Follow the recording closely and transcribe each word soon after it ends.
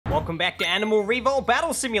Welcome back to Animal Revolt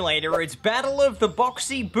Battle Simulator. It's Battle of the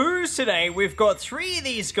Boxy Boos today. We've got 3 of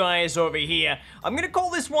these guys over here. I'm gonna call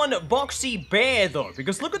this one Boxy Bear though,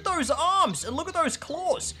 because look at those arms and look at those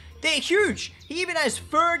claws. They're huge. He even has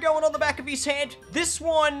fur going on the back of his head. This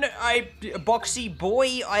one, Boxy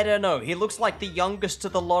Boy, I don't know. He looks like the youngest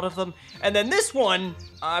of the lot of them. And then this one,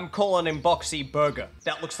 I'm calling him Boxy Burger.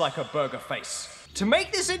 That looks like a burger face. To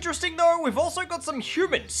make this interesting though, we've also got some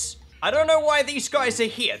humans. I don't know why these guys are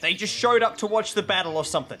here. They just showed up to watch the battle or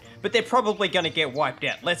something. But they're probably gonna get wiped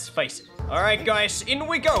out, let's face it. Alright guys, in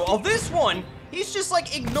we go. Oh, this one, he's just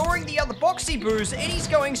like ignoring the other Boxy Boos and he's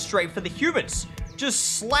going straight for the humans.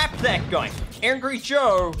 Just slap that guy. Angry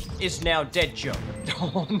Joe is now dead Joe.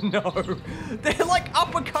 Oh no. They're like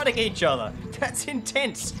uppercutting each other. That's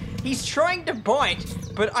intense. He's trying to bite,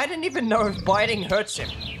 but I didn't even know if biting hurts him.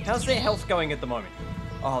 How's their health going at the moment?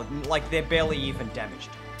 Oh, like they're barely even damaged.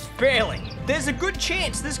 Barely. There's a good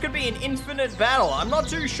chance this could be an infinite battle. I'm not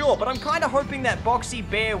too sure, but I'm kind of hoping that Boxy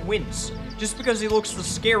Bear wins, just because he looks the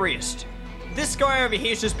scariest. This guy over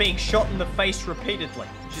here is just being shot in the face repeatedly.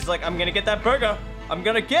 She's like, I'm gonna get that burger. I'm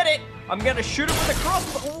gonna get it. I'm gonna shoot him with a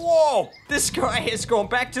crossbow. Whoa! This guy has gone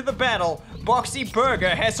back to the battle. Boxy Burger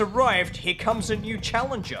has arrived. Here comes a new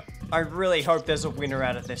challenger. I really hope there's a winner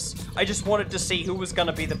out of this. I just wanted to see who was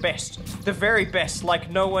gonna be the best. The very best, like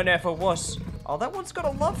no one ever was. Oh, that one's got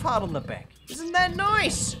a love heart on the back. Isn't that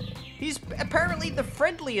nice? He's apparently the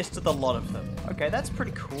friendliest of the lot of them. Okay, that's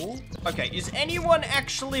pretty cool. Okay, is anyone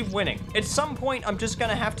actually winning? At some point, I'm just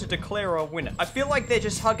gonna have to declare a winner. I feel like they're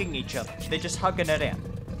just hugging each other. They're just hugging it out.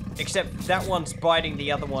 Except that one's biting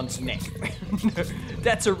the other one's neck.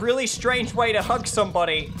 That's a really strange way to hug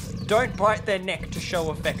somebody. Don't bite their neck to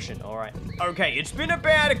show affection, alright? Okay, it's been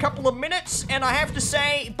about a couple of minutes, and I have to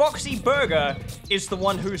say, Boxy Burger is the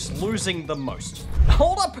one who's losing the most.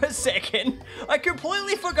 Hold up a second. I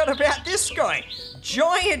completely forgot about this guy.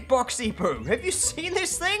 Giant Boxy Boo. Have you seen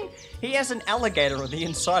this thing? He has an alligator on the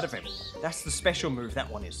inside of him. That's the special move, that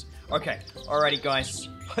one is. Okay, alrighty guys,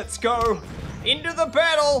 let's go into the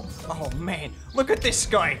battle. Oh man, look at this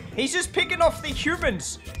guy. He's just picking off the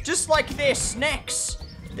humans, just like they're snacks.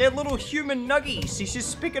 They're little human nuggies. He's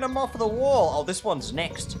just picking them off the wall. Oh, this one's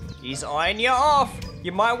next. He's eyeing you off.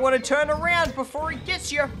 You might want to turn around before he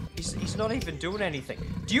gets you. He's not even doing anything.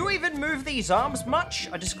 Do you even move these arms much?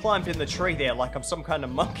 I just climbed in the tree there like I'm some kind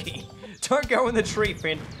of monkey. Don't go in the tree,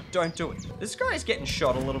 Finn. Don't do it. This guy's getting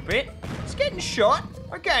shot a little bit. He's getting shot.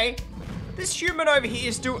 Okay. This human over here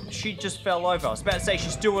is doing... She just fell over. I was about to say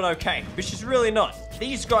she's doing okay, but she's really not.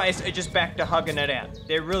 These guys are just back to hugging it out.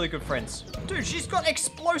 They're really good friends. Dude, she's got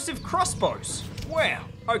explosive crossbows. Wow.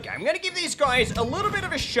 Okay, I'm gonna give these guys a little bit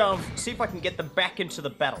of a shove, see if I can get them back into the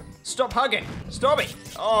battle. Stop hugging. Stop it.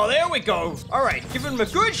 Oh, there we go. All right, give them a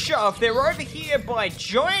good shove. They're over here by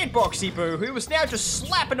Giant Boxy Boo, who is now just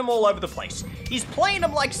slapping them all over the place. He's playing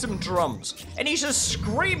them like some drums, and he's just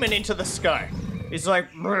screaming into the sky. He's like,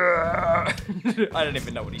 I don't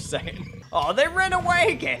even know what he's saying. Oh, they ran away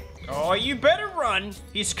again. Oh, you better run.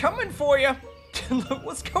 He's coming for you. Look,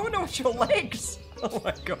 what's going on with your legs? Oh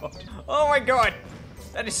my God. Oh my God.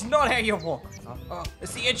 That is not how you walk. Oh,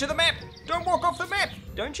 it's the edge of the map. Don't walk off the map.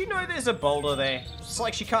 Don't you know there's a boulder there? It's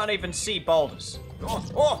like she can't even see boulders.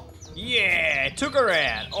 Oh, yeah, took her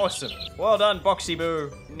out. Awesome. Well done, Boxy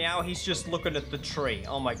Boo. Now he's just looking at the tree.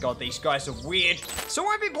 Oh my God, these guys are weird. So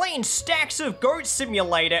I've been playing stacks of Goat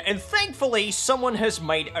Simulator, and thankfully someone has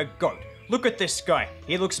made a goat. Look at this guy.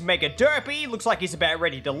 He looks mega derpy, looks like he's about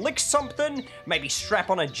ready to lick something, maybe strap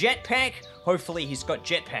on a jetpack. Hopefully he's got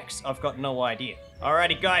jetpacks. I've got no idea.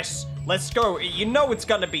 Alrighty guys, let's go. You know it's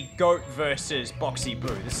gonna be Goat versus Boxy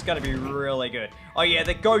Boo. This is gonna be really good. Oh yeah,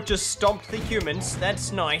 the goat just stomped the humans.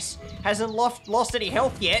 That's nice. Hasn't lost any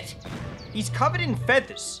health yet. He's covered in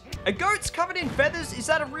feathers. A goat's covered in feathers? Is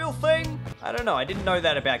that a real thing? I don't know. I didn't know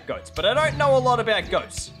that about goats, but I don't know a lot about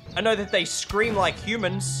goats. I know that they scream like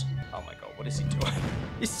humans. Oh my God, what is he doing?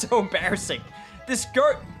 He's so embarrassing. This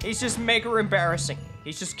goat, he's just mega embarrassing.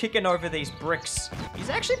 He's just kicking over these bricks. He's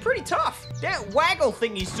actually pretty tough. That waggle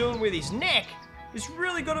thing he's doing with his neck is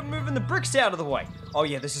really good at moving the bricks out of the way. Oh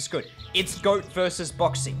yeah, this is good. It's Goat versus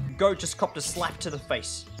Boxy. Goat just copped a slap to the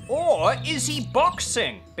face. Or is he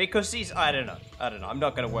boxing? Because he's, I don't know. I'm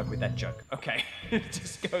not gonna work with that joke. Okay,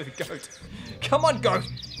 just go with the goat. Come on, Goat.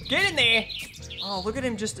 Get in there. Oh, look at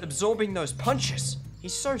him just absorbing those punches.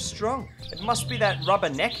 He's so strong. It must be that rubber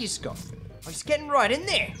neck he's got. Oh, he's getting right in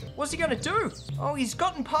there. What's he gonna do? Oh, he's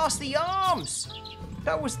gotten past the arms.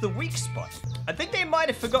 That was the weak spot. I think they might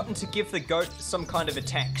have forgotten to give the goat some kind of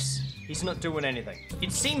attacks. He's not doing anything.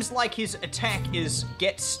 It seems like his attack is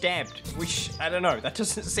get stabbed, which, I don't know, that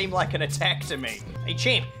doesn't seem like an attack to me. Hey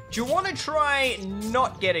champ, Do you want to try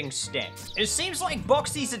not getting stabbed? It seems like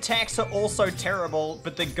Boxy's attacks are also terrible,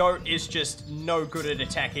 but the goat is just no good at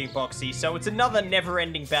attacking Boxy, so it's another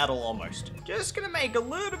never-ending battle almost. Just gonna make a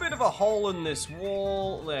little bit of a hole in this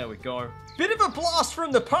wall. There we go. Bit of a blast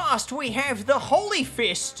from the past. We have the Holy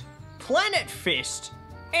Fist, Planet Fist,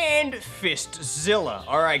 and Fistzilla.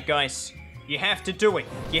 All right, guys, you have to do it.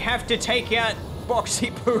 You have to take out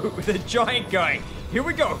Boxy Boo, the giant guy. Here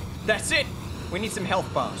we go. That's it. We need some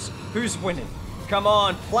health bars. Who's winning? Come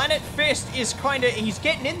on, Planet Fist is he's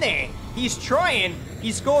getting in there. He's trying.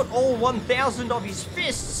 He's got all 1,000 of his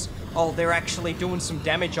fists. Oh, they're actually doing some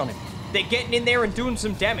damage on him. They're getting in there and doing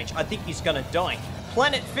some damage. I think he's gonna die.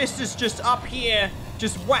 Planet Fist is just up here,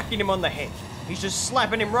 just whacking him on the head. He's just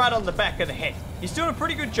slapping him right on the back of the head. He's doing a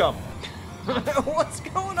pretty good job. What's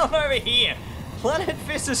going on over here? Planet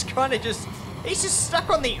Fist is he's just stuck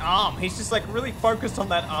on the arm. He's just like really focused on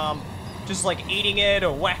that arm. Just like eating it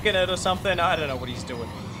or whacking it or something. I don't know what he's doing.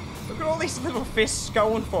 Look at all these little fists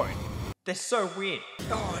going for it. They're so weird.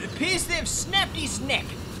 Oh, it appears they've snapped his neck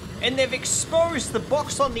and they've exposed the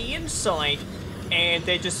box on the inside and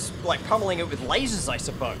they're just like pummeling it with lasers, I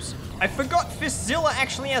suppose. I forgot Fistzilla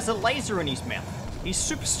actually has a laser in his mouth. He's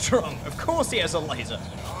super strong. Of course he has a laser.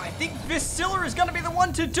 Oh, I think Fistzilla is gonna be the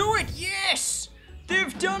one to do it. Yes!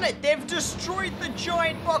 They've done it! They've destroyed the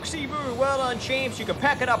giant Boxy Boo! Well done, champs. You can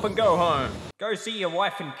pack it up and go home. Go see your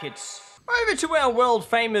wife and kids. Over to our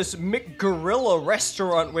world-famous McGorilla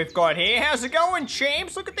restaurant we've got here. How's it going,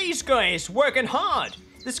 champs? Look at these guys, working hard.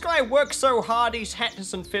 This guy works so hard his hat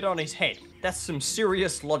doesn't fit on his head. That's some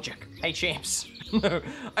serious logic. Hey, champs. No,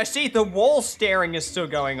 I see the wall staring is still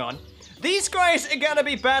going on. These guys are gonna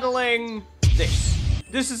be battling this.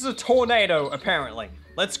 This is a tornado, apparently.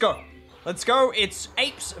 Let's go. Let's go. It's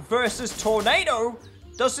apes versus tornado.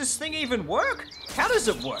 Does this thing even work? How does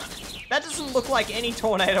it work? That doesn't look like any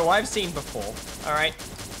tornado I've seen before. All right,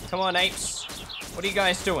 come on, apes. What are you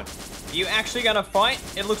guys doing? Are you actually gonna fight?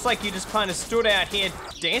 It looks like you just kind of stood out here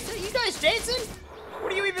dancing. Are you guys dancing?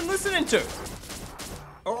 What are you even listening to?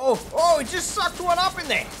 Oh, it just sucked one up in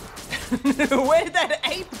there. Where did that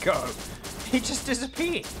ape go? He just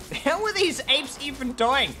disappeared. How are these apes even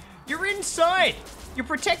dying? You're inside. You're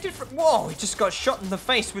protected from... Whoa, he just got shot in the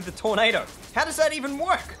face with the tornado. How does that even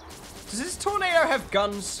work? Does this tornado have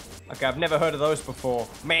guns? Okay, I've never heard of those before.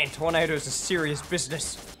 Man, tornadoes are serious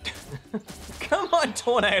business. Come on,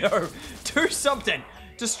 tornado. Do something.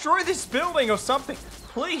 Destroy this building or something.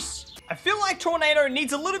 Please. I feel like tornado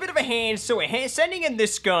needs a little bit of a hand, so we're sending in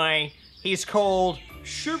this guy. He's called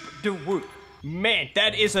Shoop de Whoop. Man,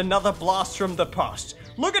 that is another blast from the past.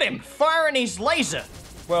 Look at him, firing his laser.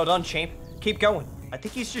 Well done, champ. Keep going. I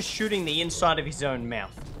think he's just shooting the inside of his own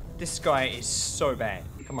mouth. This guy is so bad.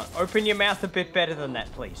 Come on, open your mouth a bit better than that,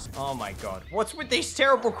 please. Oh my god. What's with these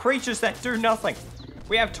terrible creatures that do nothing?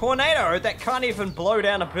 We have Tornado that can't even blow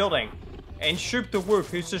down a building. And Shoop the Whoop,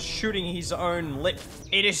 who's just shooting his own lip.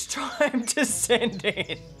 It is time to send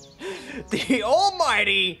in the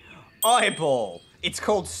almighty eyeball. It's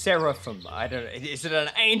called Seraphim. I don't know. Is it an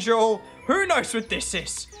angel? Who knows what this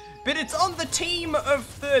is? But it's on the team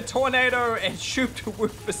of the Tornado and Shoop the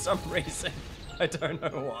Whoop for some reason. I don't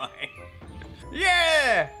know why.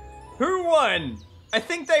 Yeah! Who won? I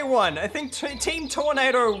think they won. I think Team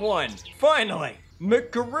Tornado won. Finally.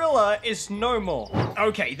 McGorilla is no more.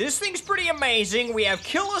 Okay, this thing's pretty amazing. We have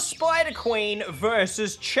Killer Spider Queen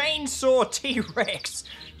versus Chainsaw T-Rex.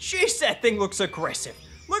 Jeez, that thing looks aggressive.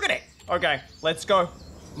 Look at it. Okay, let's go.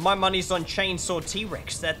 My money's on Chainsaw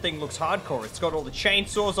T-Rex. That thing looks hardcore. It's got all the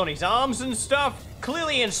chainsaws on his arms and stuff.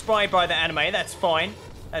 Clearly inspired by the anime. That's fine.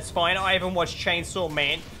 That's fine. I haven't watched Chainsaw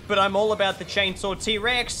Man, but I'm all about the Chainsaw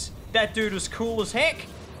T-Rex. That dude is cool as heck.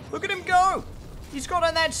 Look at him go. He's got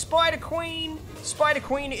on that Spider Queen. Spider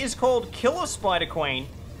Queen is called Killer Spider Queen.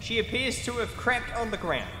 She appears to have crapped on the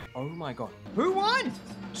ground. Oh my god. Who won?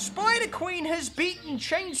 Spider Queen has beaten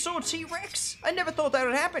Chainsaw T-Rex. I never thought that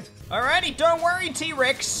would happen. Alrighty, don't worry,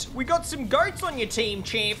 T-Rex. We got some goats on your team,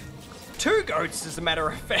 champ. 2 goats, as a matter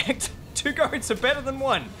of fact. 2 goats are better than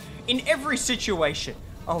 1 in every situation.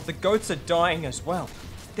 Oh, the goats are dying as well.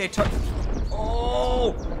 They're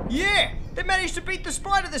oh, yeah. They managed to beat the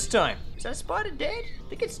spider this time. Is that spider dead? I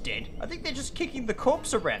think it's dead. I think they're just kicking the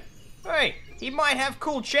corpse around. Hey, he might have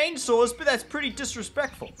cool chainsaws, but that's pretty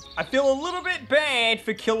disrespectful. I feel a little bit bad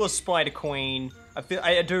for Killer Spider Queen.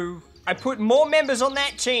 I do. I put more members on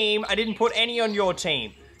that team. I didn't put any on your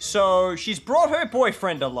team. So she's brought her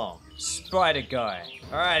boyfriend along. Spider guy.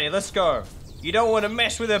 Alrighty, let's go. You don't want to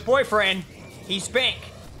mess with her boyfriend. He's back,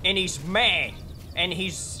 and he's mad, and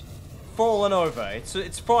he's fallen over.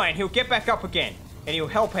 It's fine. He'll get back up again, and he'll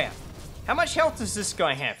help out. How much health does this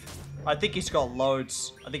guy have? I think he's got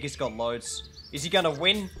loads. I think he's got loads. Is he gonna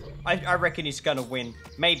win? I reckon he's gonna win.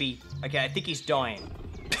 Maybe. Okay, I think he's dying.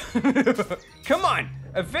 Come on!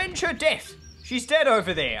 Avenge her death! She's dead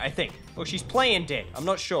over there, I think. Or she's playing dead. I'm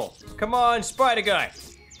not sure. Come on, spider guy.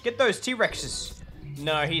 Get those T-Rexes.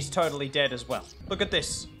 No, he's totally dead as well. Look at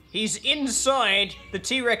this. He's inside the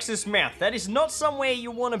T-Rex's mouth. That is not somewhere you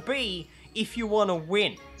want to be if you want to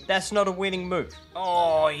win. That's not a winning move.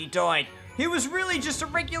 Oh, he died. He was really just a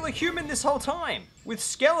regular human this whole time. With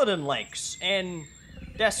skeleton legs. And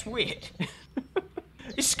that's weird.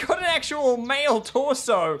 He's got an actual male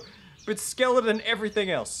torso. But skeleton everything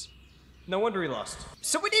else. No wonder he lost.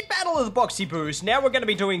 So we did Battle of the Boxy Boos. Now we're going to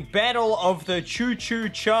be doing Battle of the Choo Choo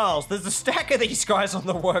Charles. There's a stack of these guys on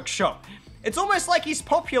the workshop. It's almost like he's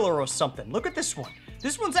popular or something. Look at this one.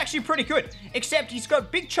 This one's actually pretty good. Except he's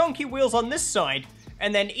got big chunky wheels on this side.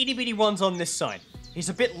 And then itty bitty ones on this side. He's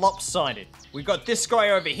a bit lopsided. We've got this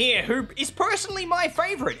guy over here who is personally my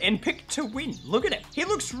favorite and picked to win. Look at him. He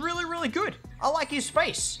looks really, really good. I like his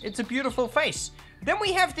face. It's a beautiful face. Then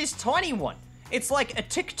we have this tiny one. It's like a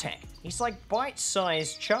Tic Tac. He's like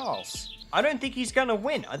bite-sized Charles. I don't think he's gonna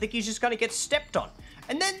win. I think he's just gonna get stepped on.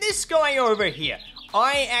 And then this guy over here.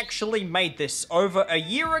 I actually made this over a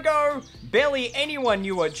year ago. Barely anyone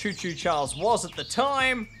knew what Choo Choo Charles was at the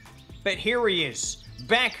time. But here he is,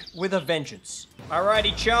 back with a vengeance.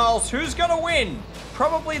 Alrighty, Charles, who's gonna win?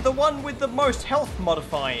 Probably the one with the most health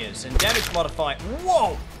modifiers and damage modifier.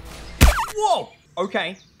 Whoa! Whoa!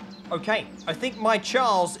 Okay. Okay, I think my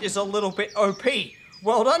Charles is a little bit OP.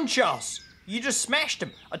 Well done, Charles. You just smashed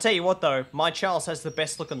him. I tell you what though, my Charles has the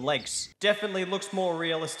best looking legs. Definitely looks more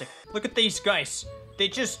realistic. Look at these guys. They're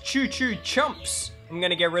just choo-choo chumps. I'm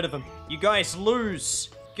gonna get rid of them. You guys lose.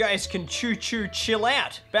 You guys can choo-choo chill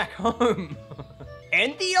out back home.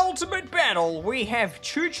 And the ultimate battle, we have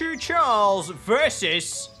Choo Choo Charles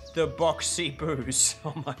versus the Boxy Boos.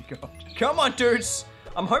 Oh my god. Come on, dudes.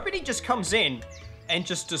 I'm hoping he just comes in and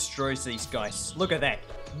just destroys these guys. Look at that.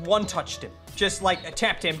 One touched him. Just like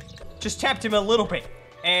tapped him. Just tapped him a little bit.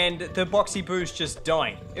 And the Boxy Boos just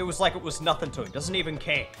died. It was like it was nothing to him. Doesn't even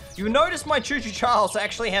care. You notice my Choo Choo Charles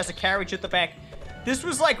actually has a carriage at the back. This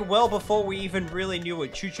was like well before we even really knew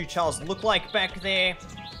what Choo Choo Charles looked like back there.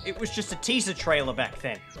 It was just a teaser trailer back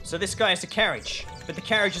then. So this guy has a carriage. But the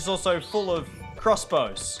carriage is also full of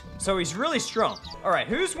crossbows. So he's really strong. Alright,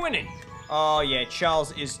 who's winning? Oh yeah,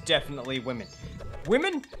 Charles is definitely winning.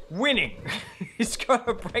 Women winning. He's got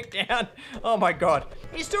a breakdown. Oh my god.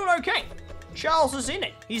 He's doing okay. Charles is in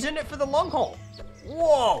it. He's in it for the long haul.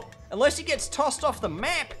 Whoa. Unless he gets tossed off the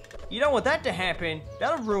map. You don't want that to happen.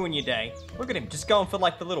 That'll ruin your day. Look at him, just going for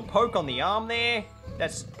like the little poke on the arm there.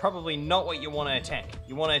 That's probably not what you want to attack.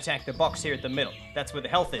 You want to attack the box here at the middle. That's where the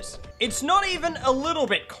health is. It's not even a little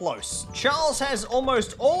bit close. Charles has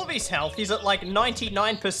almost all of his health. He's at like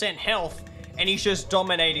 99% health. And he's just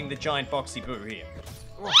dominating the giant Boxy Boo here.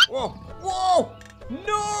 Whoa, whoa, whoa!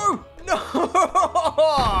 No! No!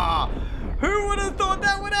 Who would have thought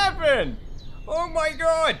that would happen? Oh my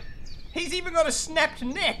god! He's even got a snapped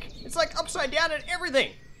neck. It's like upside down and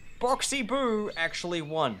everything. Boxy Boo actually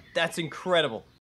won. That's incredible.